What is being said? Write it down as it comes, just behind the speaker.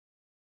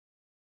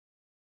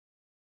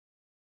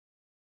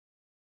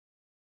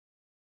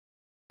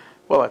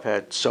Well, I've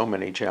had so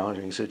many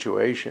challenging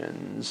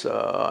situations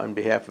on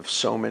behalf of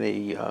so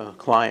many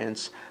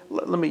clients.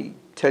 Let me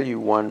tell you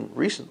one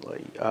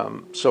recently.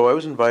 So I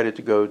was invited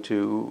to go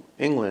to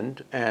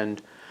England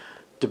and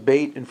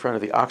debate in front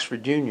of the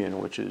Oxford Union,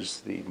 which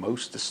is the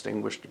most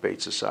distinguished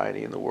debate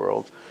society in the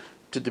world,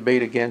 to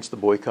debate against the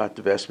boycott,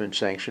 divestment,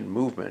 sanction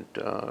movement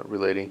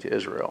relating to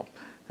Israel.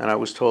 And I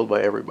was told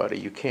by everybody,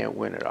 you can't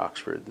win at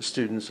Oxford. The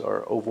students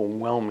are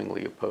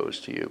overwhelmingly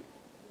opposed to you.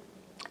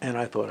 And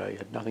I thought I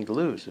had nothing to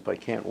lose. If I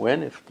can't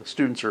win, if the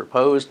students are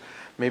opposed,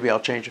 maybe I'll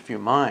change a few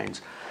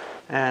minds.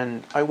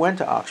 And I went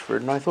to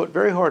Oxford, and I thought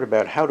very hard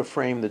about how to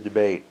frame the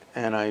debate.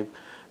 And I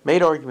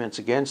made arguments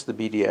against the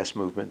BDS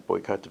movement,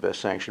 boycott,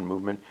 divest, sanction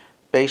movement,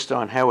 based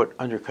on how it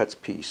undercuts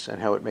peace and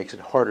how it makes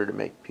it harder to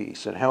make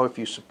peace, and how if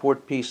you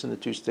support peace and the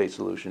two-state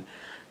solution,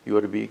 you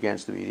ought to be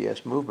against the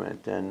BDS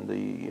movement. And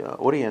the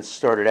audience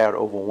started out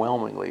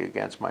overwhelmingly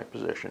against my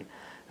position.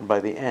 And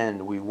by the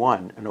end, we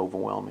won an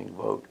overwhelming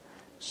vote.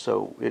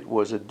 So it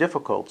was a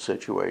difficult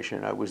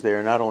situation. I was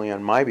there not only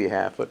on my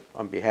behalf, but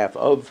on behalf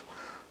of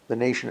the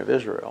nation of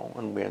Israel,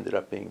 and we ended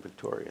up being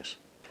victorious.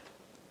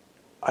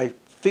 I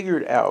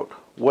figured out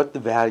what the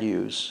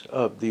values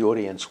of the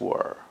audience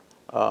were,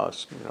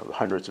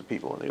 hundreds of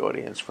people in the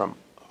audience from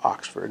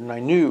Oxford, and I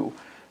knew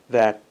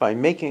that by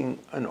making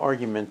an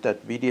argument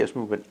that the BDS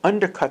movement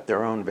undercut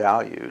their own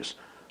values,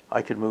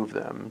 I could move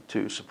them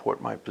to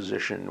support my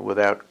position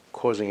without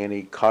causing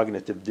any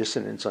cognitive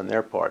dissonance on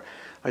their part.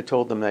 I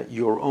told them that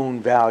your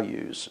own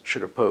values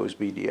should oppose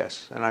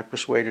BDS, and I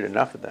persuaded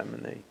enough of them,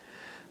 and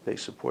they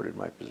supported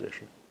my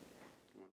position.